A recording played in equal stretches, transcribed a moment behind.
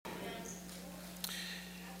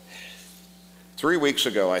3 weeks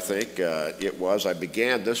ago, I think I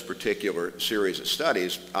began this particular series of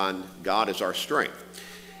studies on God as our strength.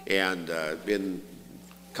 And in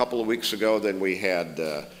a couple of weeks ago, then we had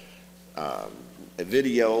a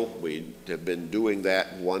video. We have been doing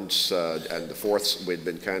that once, and we'd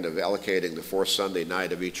been kind of allocating the fourth Sunday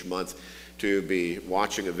night of each month to be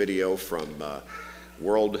watching a video from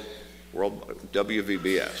World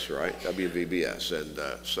WVBS, right? WVBS,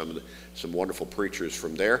 and some wonderful preachers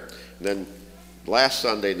from there. And then last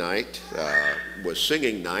Sunday night was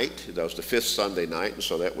singing night. That was the fifth Sunday night, and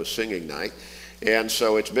so that was singing night. And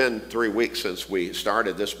so it's been 3 weeks since we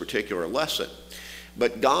started this particular lesson.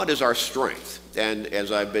 But God is our strength. And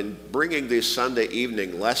as I've been bringing these Sunday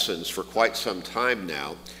evening lessons for quite some time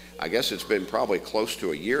now, I guess it's been probably close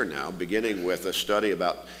to a year now, beginning with a study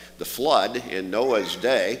about the flood in Noah's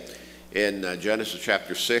day in Genesis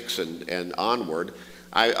chapter 6 and onward.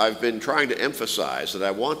 I've been trying to emphasize that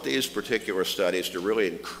I want these particular studies to really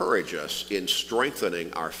encourage us in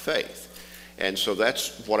strengthening our faith. And so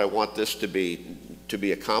that's what I want this to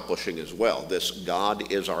be accomplishing as well. This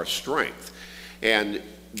God is our strength. And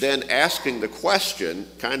then asking the question,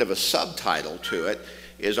 kind of a subtitle to it,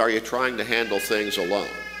 is, are you trying to handle things alone?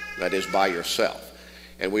 That is, by yourself.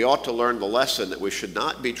 And we ought to learn the lesson that we should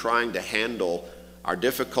not be trying to handle our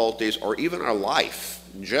difficulties or even our life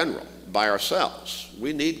in general by ourselves.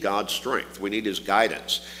 We need God's strength. We need His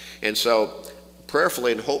guidance. And so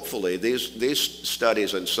prayerfully and hopefully these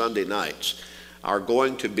studies on Sunday nights are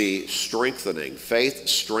going to be strengthening, faith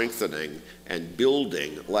strengthening and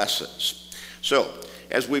building lessons. So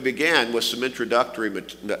as we began with some introductory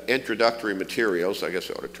materials, I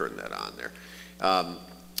guess I ought to turn that on there.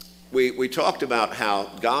 We talked about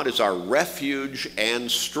how God is our refuge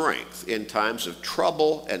and strength in times of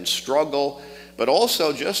trouble and struggle, but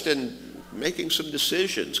also just in making some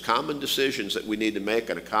decisions, common decisions that we need to make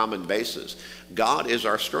on a common basis. God is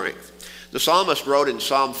our strength. The psalmist wrote in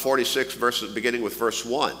Psalm 46, beginning with verse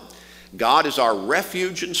 1, God is our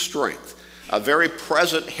refuge and strength, a very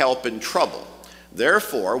present help in trouble.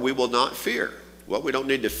 Therefore, we will not fear. Well, we don't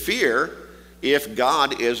need to fear if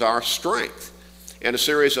God is our strength. And a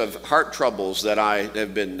series of heart troubles that I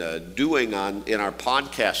have been doing in our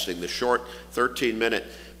podcasting, the short 13-minute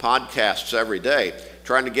podcasts every day,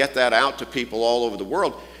 trying to get that out to people all over the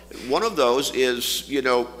world. One of those is,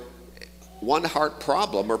 one heart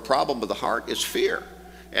problem or problem of the heart is fear.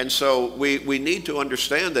 And so we need to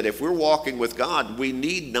understand that if we're walking with God, we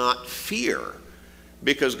need not fear,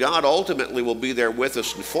 because God ultimately will be there with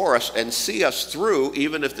us and for us and see us through,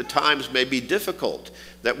 even if the times may be difficult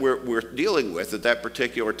that we're dealing with at that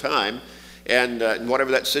particular time, and whatever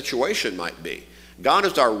that situation might be. God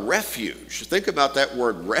is our refuge. Think about that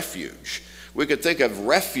word refuge. We could think of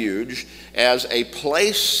refuge as a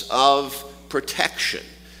place of protection.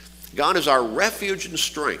 God is our refuge and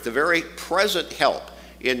strength, a very present help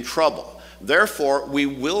in trouble. Therefore, we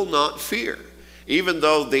will not fear. Even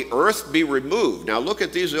though the earth be removed. Now look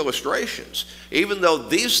at these illustrations. Even though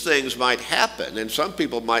these things might happen, and some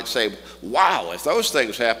people might say, wow, if those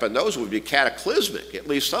things happen, those would be cataclysmic, at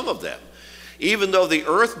least some of them. Even though the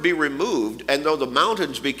earth be removed, and though the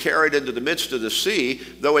mountains be carried into the midst of the sea,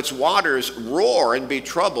 though its waters roar and be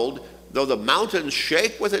troubled, though the mountains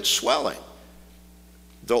shake with its swelling,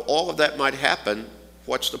 though all of that might happen,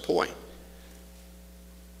 what's the point?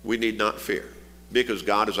 We need not fear, because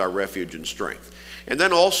God is our refuge and strength. And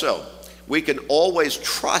then also, we can always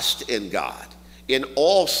trust in God in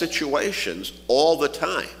all situations, all the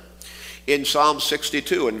time. In Psalm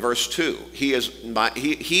 62 in verse 2,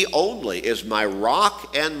 He only is my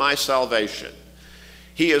rock and my salvation.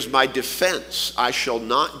 He is my defense. I shall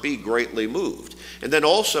not be greatly moved. And then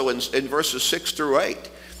also in verses 6 through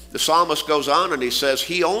 8, the psalmist goes on and he says,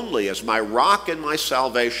 He only is my rock and my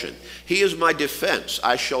salvation. He is my defense.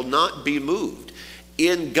 I shall not be moved.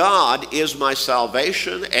 In God is my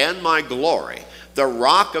salvation and my glory. The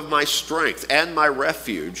rock of my strength and my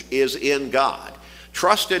refuge is in God.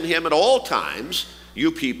 Trust in Him at all times,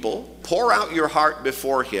 you people. Pour out your heart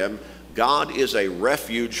before Him. God is a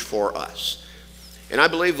refuge for us. And I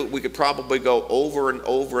believe that we could probably go over and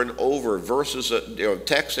over and over verses,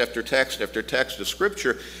 text after text after text of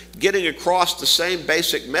Scripture, getting across the same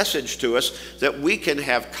basic message to us, that we can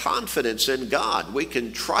have confidence in God. We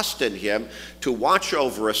can trust in Him to watch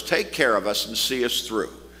over us, take care of us, and see us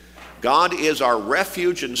through. God is our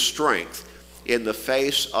refuge and strength in the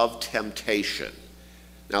face of temptation.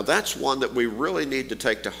 Now that's one that we really need to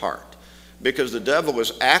take to heart, because the devil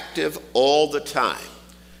is active all the time.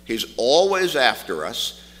 He's always after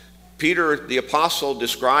us. Peter, the apostle,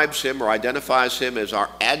 describes him or identifies him as our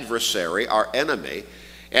adversary, our enemy.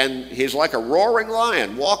 And he's like a roaring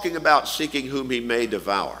lion walking about seeking whom he may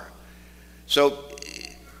devour. So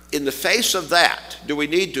in the face of that, do we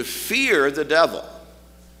need to fear the devil?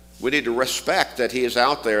 We need to respect that he is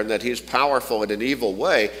out there and that he's powerful in an evil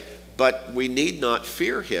way, but we need not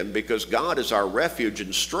fear him because God is our refuge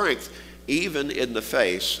and strength even in the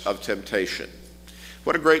face of temptation.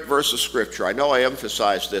 What a great verse of Scripture. I know I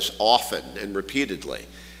emphasize this often and repeatedly,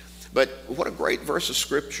 but what a great verse of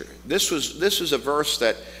Scripture. This is a verse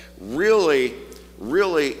that really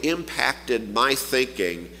impacted my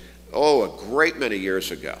thinking, a great many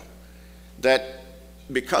years ago. That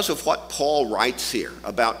because of what Paul writes here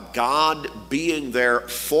about God being there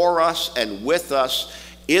for us and with us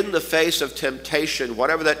in the face of temptation,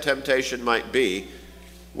 whatever that temptation might be,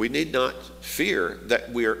 we need not fear that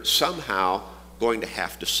we're somehow going to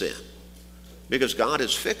have to sin. Because God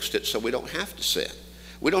has fixed it so we don't have to sin.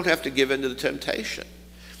 We don't have to give in to the temptation.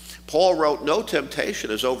 Paul wrote, "No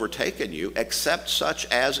temptation has overtaken you except such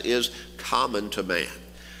as is common to man."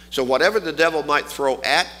 So whatever the devil might throw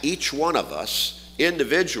at each one of us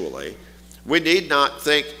individually, we need not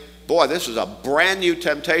think, boy, this is a brand new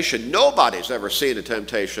temptation. Nobody's ever seen a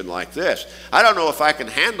temptation like this. I don't know if I can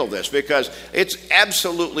handle this because it's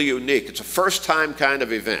absolutely unique. It's a first-time kind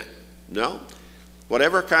of event. No.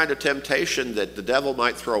 Whatever kind of temptation that the devil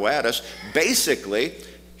might throw at us, basically,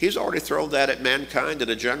 he's already thrown that at mankind in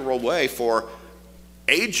a general way for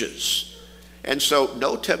ages. And so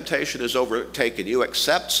no temptation has overtaken you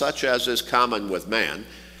except such as is common with man.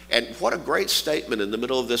 And what a great statement in the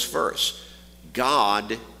middle of this verse.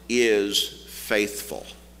 God is faithful.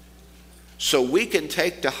 So we can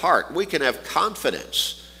take to heart, we can have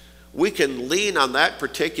confidence, we can lean on that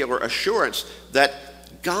particular assurance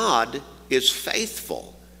that God is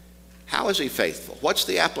faithful. How is he faithful? What's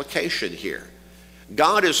the application here?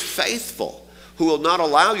 God is faithful, who will not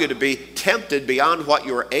allow you to be tempted beyond what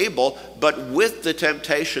you're able, but with the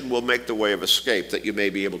temptation will make the way of escape that you may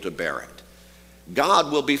be able to bear it.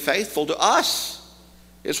 God will be faithful to us,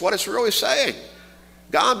 is what it's really saying.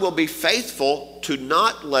 God will be faithful to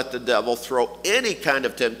not let the devil throw any kind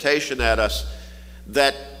of temptation at us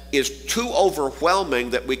that is too overwhelming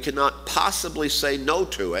that we cannot possibly say no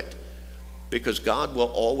to it, because God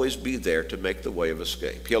will always be there to make the way of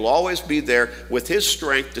escape. He'll always be there with his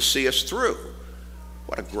strength to see us through.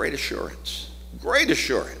 What a great assurance. Great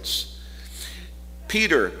assurance.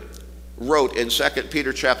 Peter wrote in 2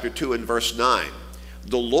 Peter chapter 2 and verse 9,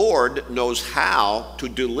 "The Lord knows how to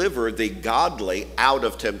deliver the godly out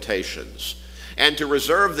of temptations and to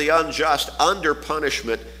reserve the unjust under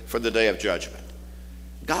punishment for the day of judgment."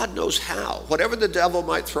 God knows how. Whatever the devil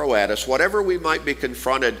might throw at us, whatever we might be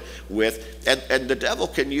confronted with, and the devil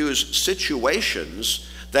can use situations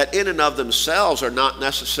that in and of themselves are not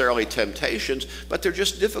necessarily temptations, but they're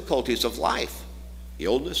just difficulties of life.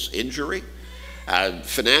 Illness, injury,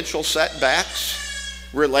 financial setbacks,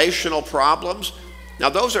 relational problems. Now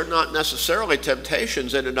those are not necessarily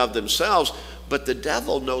temptations in and of themselves, but the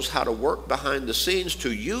devil knows how to work behind the scenes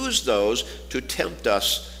to use those to tempt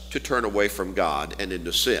us to turn away from God and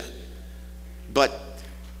into sin. But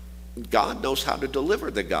God knows how to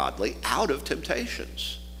deliver the godly out of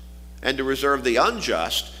temptations and to reserve the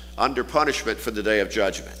unjust under punishment for the day of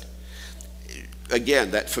judgment.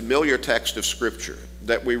 Again, that familiar text of Scripture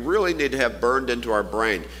that we really need to have burned into our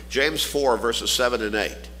brain. James 4, verses 7 and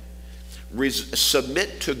 8.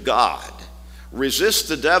 Submit to God. Resist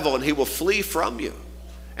the devil and he will flee from you.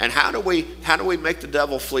 And how do we make the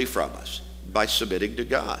devil flee from us? By submitting to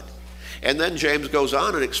God. And then James goes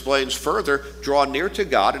on and explains further, draw near to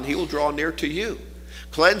God and he will draw near to you.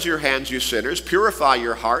 Cleanse your hands, you sinners. Purify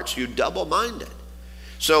your hearts, you double-minded.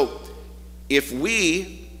 So if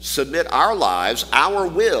we submit our lives, our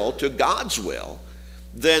will, to God's will,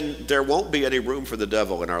 then there won't be any room for the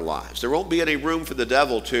devil in our lives. There won't be any room for the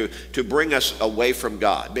devil to bring us away from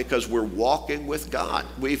God, because we're walking with God.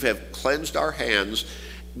 We have cleansed our hands.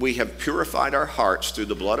 We have purified our hearts through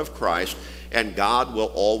the blood of Christ, and God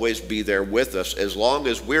will always be there with us as long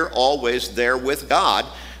as we're always there with God,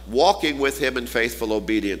 walking with him in faithful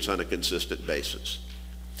obedience on a consistent basis.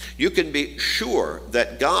 You can be sure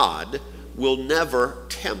that God will never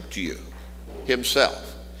tempt you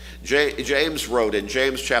himself. James wrote in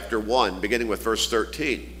James chapter 1, beginning with verse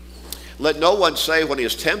 13, "Let no one say when he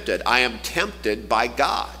is tempted, I am tempted by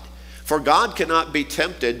God. For God cannot be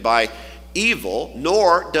tempted by evil,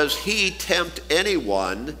 nor does he tempt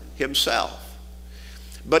anyone himself.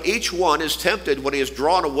 But each one is tempted when he is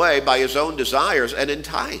drawn away by his own desires and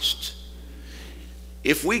enticed."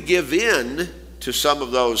 If we give in to some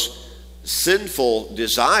of those sinful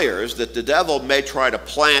desires that the devil may try to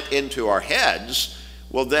plant into our heads,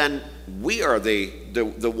 well, then we are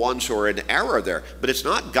the ones who are in error there. But it's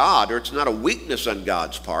not God, or it's not a weakness on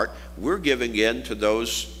God's part. We're giving in to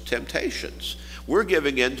those temptations. We're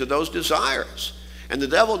giving in to those desires. And the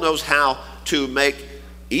devil knows how to make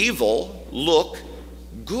evil look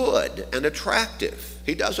good and attractive.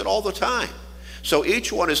 He does it all the time. So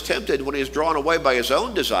each one is tempted when he is drawn away by his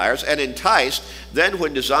own desires and enticed. Then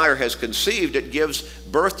when desire has conceived, it gives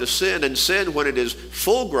birth to sin, and sin, when it is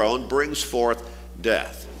full grown, brings forth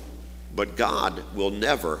death. But God will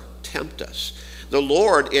never tempt us. The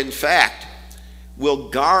Lord, in fact, will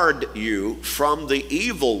guard you from the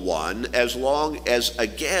evil one as long as,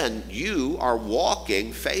 again, you are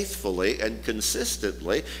walking faithfully and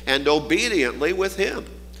consistently and obediently with him.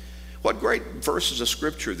 What great verses of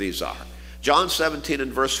Scripture these are. John 17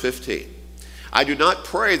 and verse 15. I do not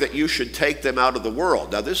pray that you should take them out of the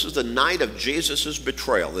world. Now, this is the night of Jesus'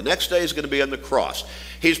 betrayal. The next day is going to be on the cross.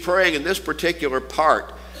 He's praying in this particular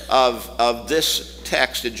part of this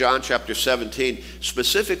text in John chapter 17,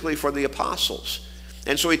 specifically for the apostles.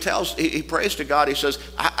 And so he prays to God. He says,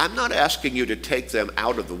 I'm not asking you to take them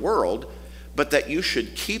out of the world, but that you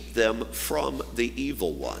should keep them from the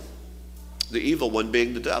evil one. The evil one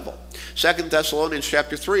being the devil. 2 Thessalonians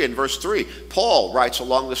chapter 3 and verse 3, Paul writes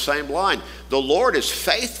along the same line, the Lord is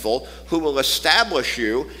faithful, who will establish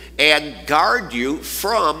you and guard you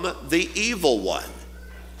from the evil one.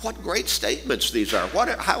 What great statements these are.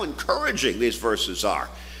 How encouraging these verses are.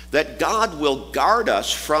 That God will guard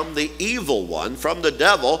us from the evil one, from the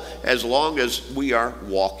devil, as long as we are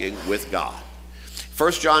walking with God.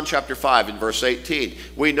 1 John chapter 5 and verse 18,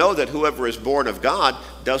 we know that whoever is born of God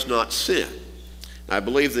does not sin. I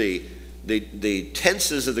believe the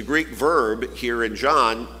tenses of the Greek verb here in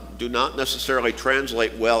John do not necessarily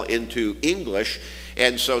translate well into English,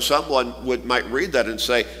 and so someone might read that and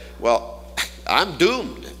say, well, I'm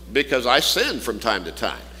doomed because I sin from time to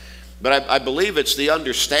time. But I believe it's the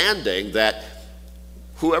understanding that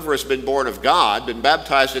whoever has been born of God, been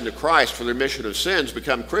baptized into Christ for the remission of sins,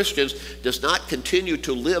 become Christians, does not continue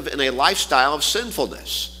to live in a lifestyle of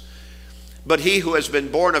sinfulness. But he who has been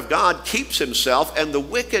born of God keeps himself, and the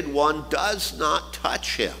wicked one does not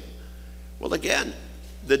touch him. Well, again,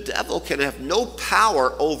 the devil can have no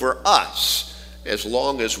power over us as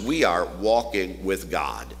long as we are walking with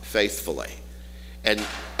God faithfully. And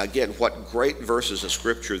again, what great verses of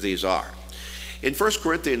Scripture these are. In 1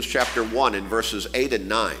 Corinthians chapter 1 in verses 8 and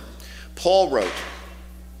 9, Paul wrote,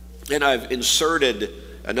 and I've inserted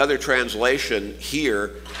another translation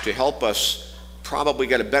here to help us probably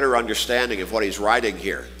get a better understanding of what he's writing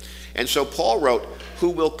here. And so Paul wrote, who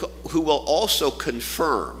will also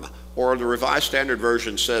confirm, or the Revised Standard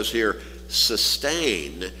Version says here,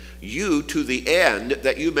 sustain you to the end,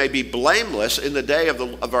 that you may be blameless in the day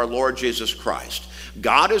of our Lord Jesus Christ.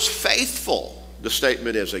 God is faithful, the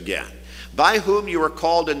statement is again, by whom you are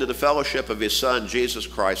called into the fellowship of his Son, Jesus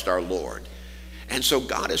Christ our Lord. And so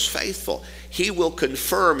God is faithful. He will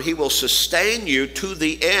confirm, he will sustain you to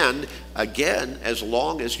the end, again, as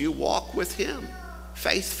long as you walk with him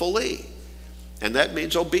faithfully. And that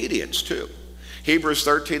means obedience too. Hebrews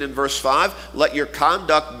 13 and verse 5, let your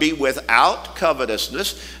conduct be without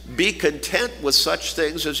covetousness. Be content with such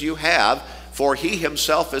things as you have, for he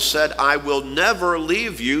himself has said, I will never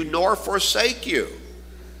leave you nor forsake you.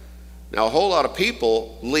 Now, a whole lot of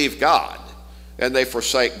people leave God and they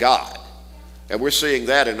forsake God. And we're seeing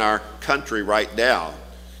that in our country right now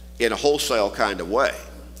in a wholesale kind of way.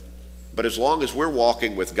 But as long as we're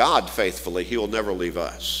walking with God faithfully, he will never leave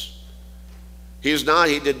us. He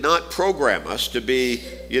did not program us to be,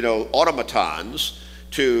 automatons,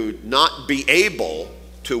 to not be able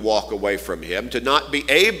to walk away from him, to not be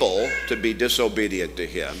able to be disobedient to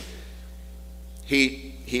him.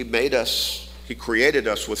 He made us, he created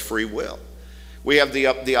us with free will. We have the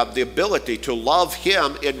ability to love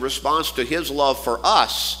him in response to his love for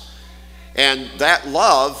us. And that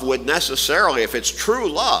love would necessarily, if it's true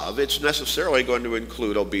love, it's necessarily going to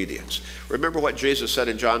include obedience. Remember what Jesus said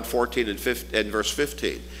in John 14 and verse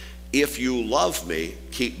 15. If you love me,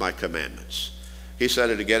 keep my commandments. He said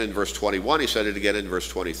it again in verse 21. He said it again in verse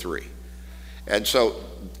 23. And so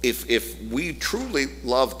if we truly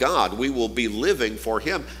love God, we will be living for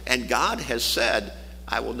him. And God has said,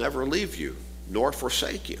 I will never leave you nor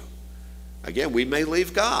forsake you. Again, we may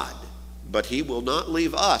leave God, but he will not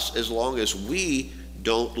leave us as long as we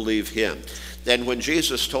don't leave him. Then when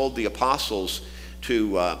Jesus told the apostles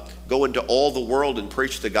to go into all the world and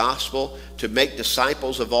preach the gospel, to make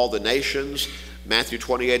disciples of all the nations, Matthew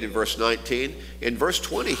 28 and verse 19, in verse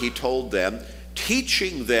 20 he told them,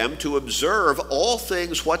 teaching them to observe all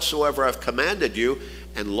things whatsoever I've commanded you,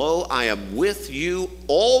 and lo, I am with you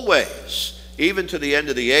always, even to the end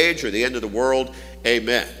of the age or the end of the world.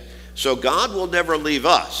 Amen. So God will never leave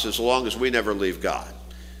us as long as we never leave God.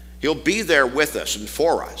 He'll be there with us and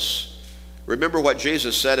for us. Remember what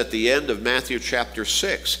Jesus said at the end of Matthew chapter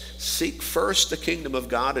 6. Seek first the kingdom of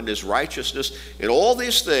God and his righteousness, and all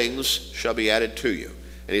these things shall be added to you.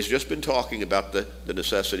 And he's just been talking about the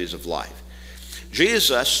necessities of life.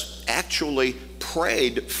 Jesus actually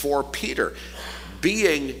prayed for Peter.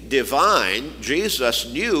 Being divine,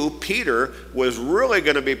 Jesus knew Peter was really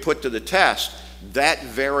going to be put to the test that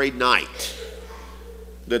very night.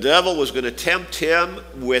 The devil was going to tempt him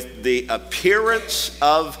with the appearance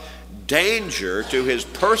of danger to his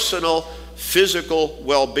personal physical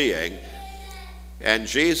well-being, and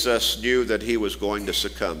Jesus knew that he was going to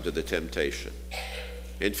succumb to the temptation.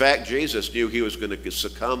 In fact, Jesus knew he was going to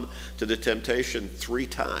succumb to the temptation 3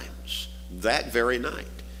 times that very night.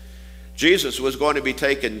 Jesus was going to be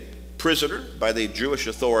taken prisoner by the Jewish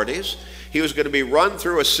authorities. He was going to be run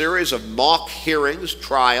through a series of mock hearings,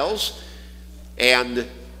 trials, and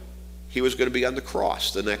he was going to be on the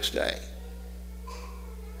cross the next day.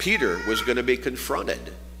 Peter was going to be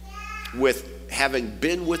confronted with having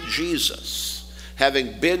been with Jesus,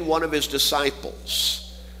 having been one of his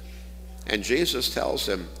disciples. And Jesus tells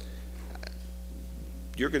him,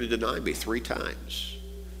 you're going to deny me 3 times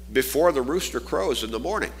before the rooster crows in the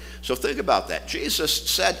morning. So think about that. Jesus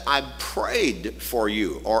said, I prayed for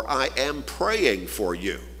you, or I am praying for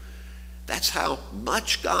you. That's how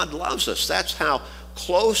much God loves us. That's how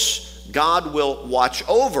close God will watch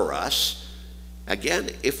over us, again,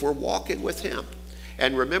 if we're walking with him.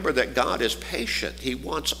 And remember that God is patient. He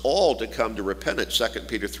wants all to come to repentance, 2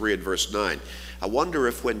 Peter 3 and verse 9. I wonder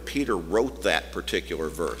if when Peter wrote that particular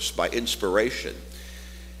verse by inspiration,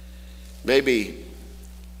 maybe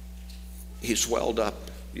he swelled up,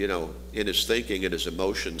 in his thinking, in his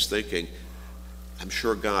emotions, thinking, I'm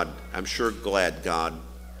sure glad God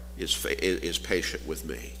is patient with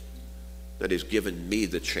me, that he's given me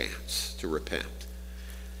the chance to repent.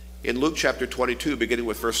 In Luke chapter 22, beginning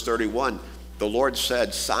with verse 31, the Lord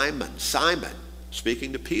said, Simon, Simon,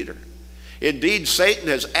 speaking to Peter, indeed Satan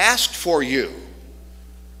has asked for you,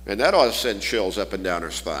 and that ought to send chills up and down our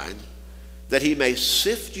spine, that he may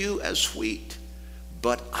sift you as wheat.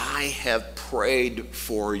 But I have prayed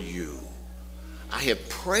for you. I have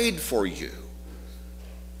prayed for you.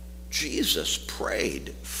 Jesus prayed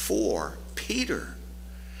for Peter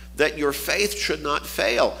that your faith should not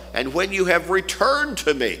fail. And when you have returned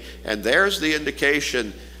to me, and there's the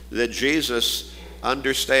indication that Jesus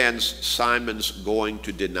understands Simon's going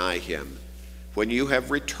to deny him. When you have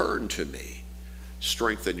returned to me,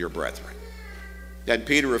 strengthen your brethren. And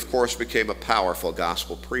Peter, of course, became a powerful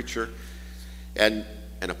gospel preacher and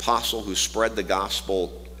an apostle who spread the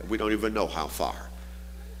gospel, we don't even know how far.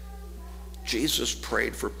 Jesus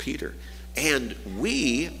prayed for Peter. And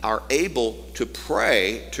we are able to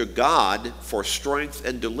pray to God for strength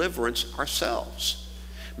and deliverance ourselves.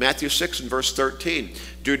 Matthew 6 and verse 13,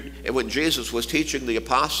 when Jesus was teaching the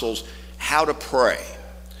apostles how to pray,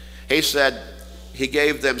 he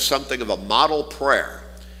gave them something of a model prayer.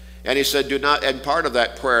 And he said, and part of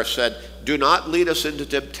that prayer said, do not lead us into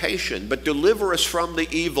temptation, but deliver us from the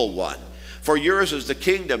evil one. For yours is the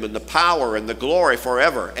kingdom and the power and the glory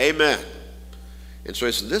forever. Amen. And so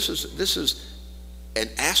he said, this is an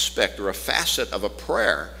aspect or a facet of a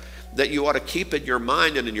prayer that you ought to keep in your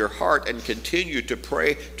mind and in your heart and continue to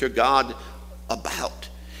pray to God about.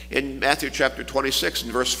 In Matthew chapter 26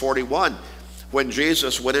 and verse 41, when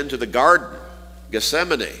Jesus went into the garden,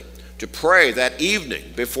 Gethsemane, to pray that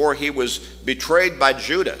evening before he was betrayed by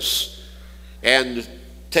Judas and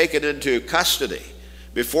taken into custody,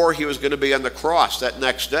 before he was going to be on the cross that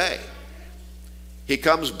next day. He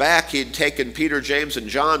comes back. He'd taken Peter, James, and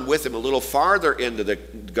John with him a little farther into the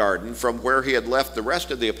garden from where he had left the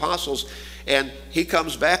rest of the apostles, and he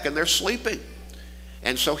comes back and they're sleeping.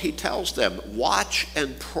 And so he tells them, watch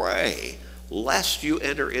and pray lest you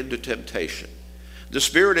enter into temptation. The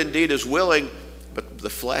spirit indeed is willing, but the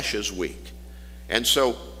flesh is weak. And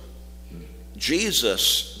so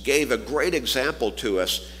Jesus gave a great example to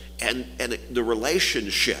us, and the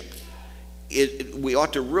relationship. We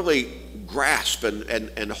ought to really grasp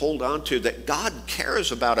and hold on to that God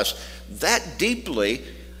cares about us that deeply,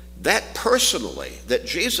 that personally, that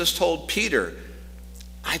Jesus told Peter,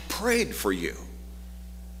 I prayed for you.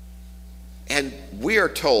 And we are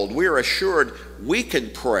told, we are assured we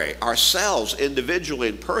can pray ourselves individually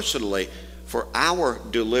and personally for our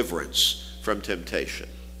deliverance from temptation.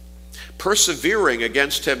 Persevering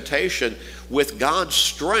against temptation with God's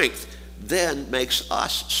strength then makes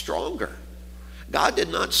us stronger. God did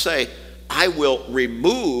not say, I will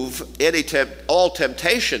remove all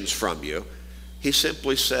temptations from you. He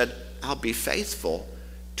simply said, I'll be faithful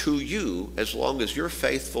to you as long as you're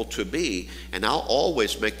faithful to me, and I'll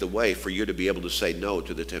always make the way for you to be able to say no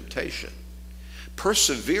to the temptation.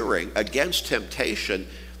 Persevering against temptation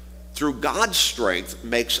through God's strength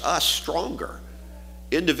makes us stronger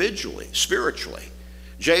individually, spiritually.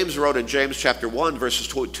 James wrote in James chapter 1, verses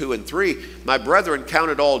 2 and 3, "My brethren,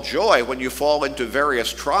 count it all joy when you fall into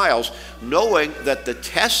various trials, knowing that the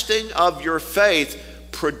testing of your faith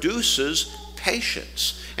produces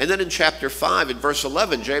patience." And then in chapter 5, in verse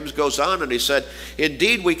 11, James goes on and he said,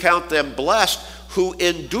 "Indeed, we count them blessed who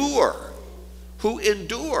endure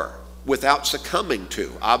without succumbing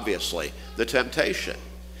to," obviously, "the temptation.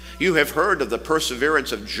 You have heard of the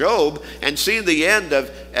perseverance of Job and seen the end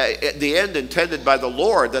intended by the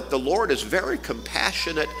Lord, that the Lord is very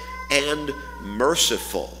compassionate and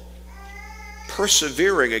merciful."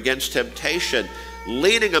 Persevering against temptation,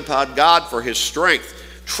 leaning upon God for his strength,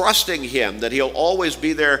 trusting him that he'll always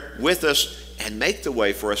be there with us and make the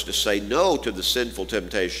way for us to say no to the sinful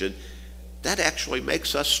temptation, that actually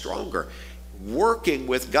makes us stronger. Working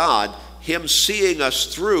with God, him seeing us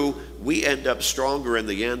through, we end up stronger in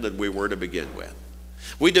the end than we were to begin with.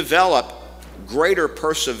 We develop greater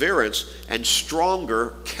perseverance and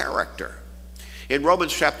stronger character. In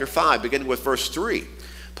Romans chapter 5, beginning with verse 3,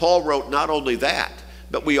 Paul wrote not only that,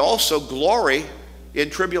 but we also glory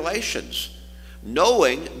in tribulations,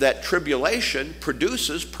 knowing that tribulation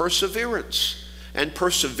produces perseverance, and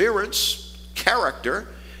perseverance, character,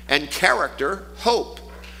 and character, hope.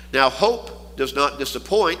 Now, hope does not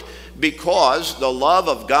disappoint, because the love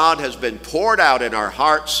of God has been poured out in our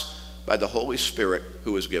hearts by the Holy Spirit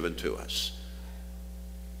who is given to us.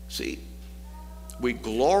 See, we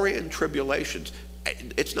glory in tribulations.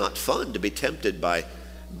 It's not fun to be tempted by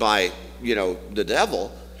the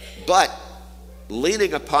devil, but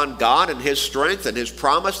leaning upon God and his strength and his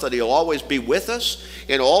promise that he'll always be with us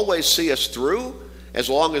and always see us through, as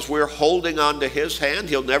long as we're holding on to his hand,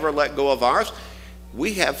 he'll never let go of ours.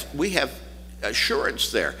 We have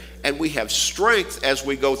assurance there, and we have strength as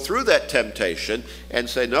we go through that temptation and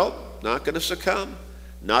say, nope, not going to succumb,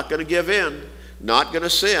 not going to give in, not going to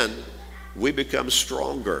sin. We become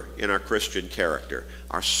stronger in our Christian character,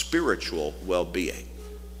 our spiritual well-being.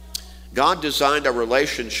 God designed a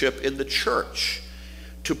relationship in the church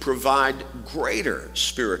to provide greater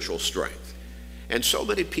spiritual strength, and so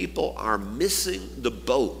many people are missing the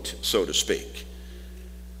boat, so to speak,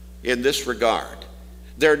 in this regard.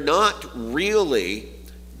 They're not really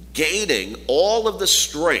gaining all of the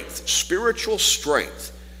strength, spiritual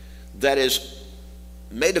strength, that is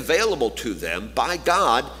made available to them by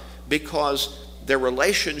God, because their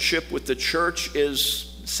relationship with the church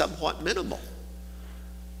is somewhat minimal.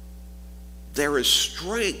 There is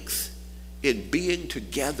strength in being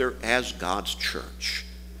together as God's church,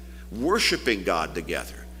 worshiping God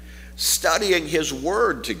together, studying his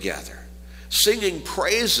word together, singing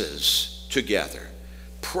praises together,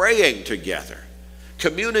 praying together,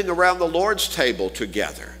 communing around the Lord's table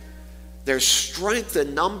together. There's strength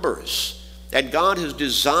in numbers, and God has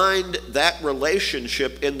designed that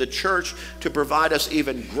relationship in the church to provide us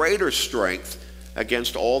even greater strength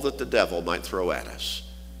against all that the devil might throw at us.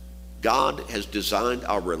 God has designed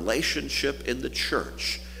our relationship in the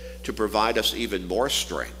church to provide us even more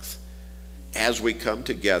strength as we come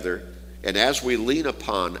together and as we lean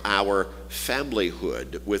upon our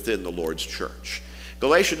familyhood within the Lord's church.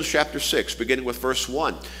 Galatians chapter 6, beginning with verse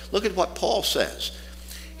 1. Look at what Paul says.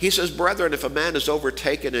 He says, "Brethren, if a man is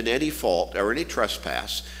overtaken in any fault or any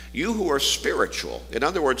trespass, you who are spiritual," in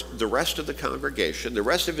other words, the rest of the congregation, the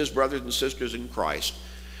rest of his brothers and sisters in Christ,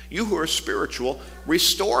 "you who are spiritual,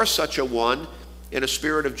 restore such a one in a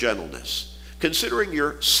spirit of gentleness, considering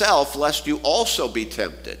yourself, lest you also be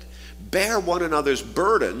tempted. Bear one another's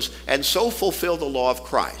burdens, and so fulfill the law of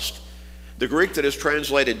Christ." The Greek that is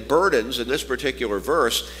translated burdens in this particular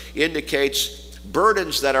verse indicates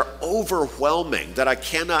burdens that are overwhelming, that I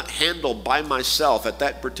cannot handle by myself at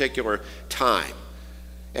that particular time.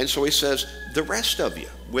 And so he says, the rest of you,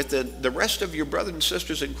 within the rest of your brothers and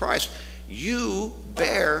sisters in Christ, you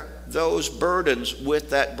bear those burdens with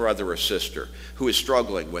that brother or sister who is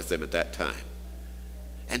struggling with them at that time.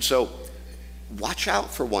 And so watch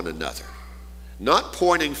out for one another. Not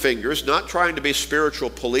pointing fingers, not trying to be spiritual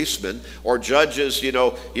policemen or judges,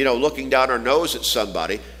 looking down our nose at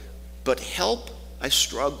somebody, but help a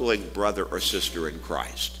struggling brother or sister in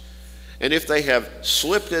Christ. And if they have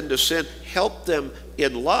slipped into sin, help them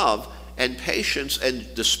in love and patience and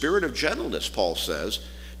the spirit of gentleness, Paul says,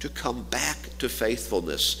 to come back to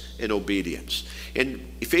faithfulness and obedience. In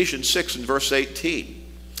Ephesians 6 and verse 18,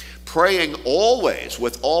 Praying always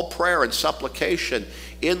with all prayer and supplication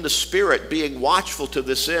in the Spirit, being watchful to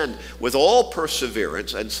this end with all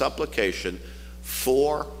perseverance and supplication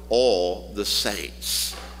for all the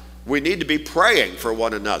saints. We need to be praying for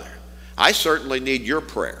one another. I certainly need your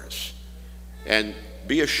prayers. And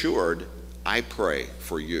be assured, I pray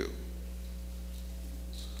for you.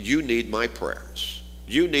 You need my prayers.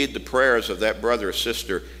 You need the prayers of that brother or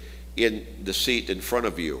sister in the seat in front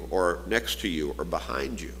of you or next to you or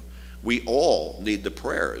behind you. We all need the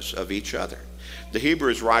prayers of each other. The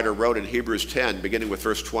Hebrews writer wrote in Hebrews 10, beginning with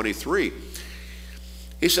verse 23,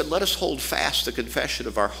 he said, "Let us hold fast the confession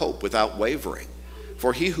of our hope without wavering,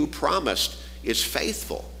 for he who promised is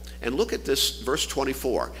faithful." And look at this, verse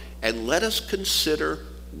 24, "And let us consider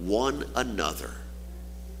one another."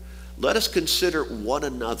 Let us consider one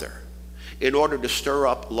another in order to stir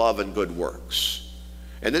up love and good works.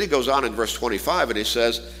 And then he goes on in verse 25 and he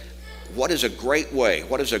says, what is a great way,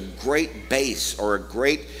 what is a great base or a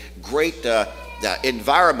great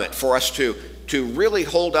environment for us to really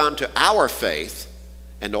hold on to our faith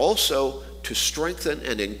and also to strengthen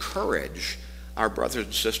and encourage our brothers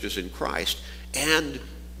and sisters in Christ and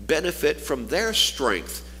benefit from their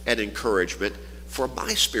strength and encouragement for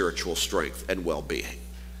my spiritual strength and well-being.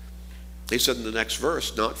 He said in the next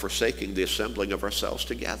verse, "Not forsaking the assembling of ourselves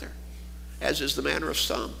together, as is the manner of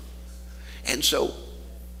some." And so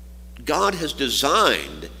God has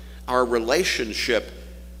designed our relationship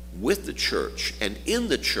with the church and in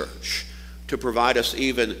the church to provide us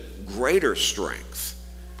even greater strength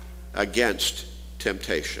against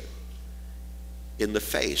temptation, in the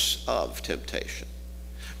face of temptation.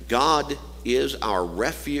 God is our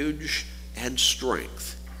refuge and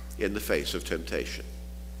strength in the face of temptation.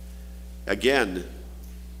 Again,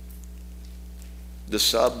 the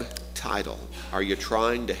subtitle, are you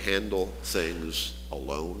trying to handle things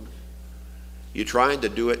alone? You trying to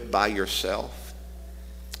do it by yourself?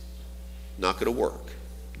 Not going to work.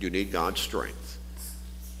 You need God's strength.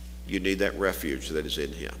 You need that refuge that is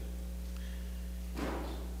in him.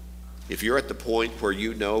 If you're at the point where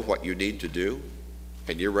you know what you need to do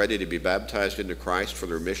and you're ready to be baptized into Christ for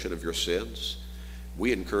the remission of your sins,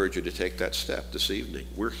 we encourage you to take that step this evening.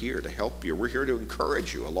 We're here to help you. We're here to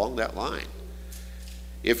encourage you along that line.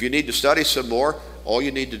 If you need to study some more, all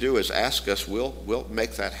you need to do is ask us. We'll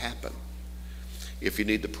make that happen. If you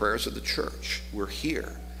need the prayers of the church, we're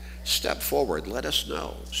here. Step forward. Let us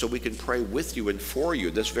know so we can pray with you and for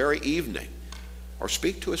you this very evening. Or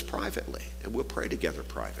speak to us privately, and we'll pray together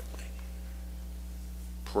privately.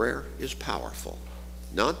 Prayer is powerful,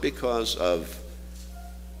 not because of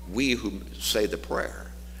we who say the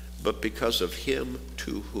prayer, but because of him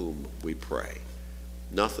to whom we pray.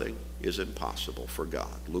 Nothing is impossible for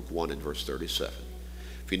God. Luke 1 and verse 37.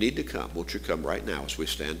 If you need to come, won't you come right now as we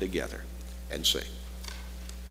stand together and sing?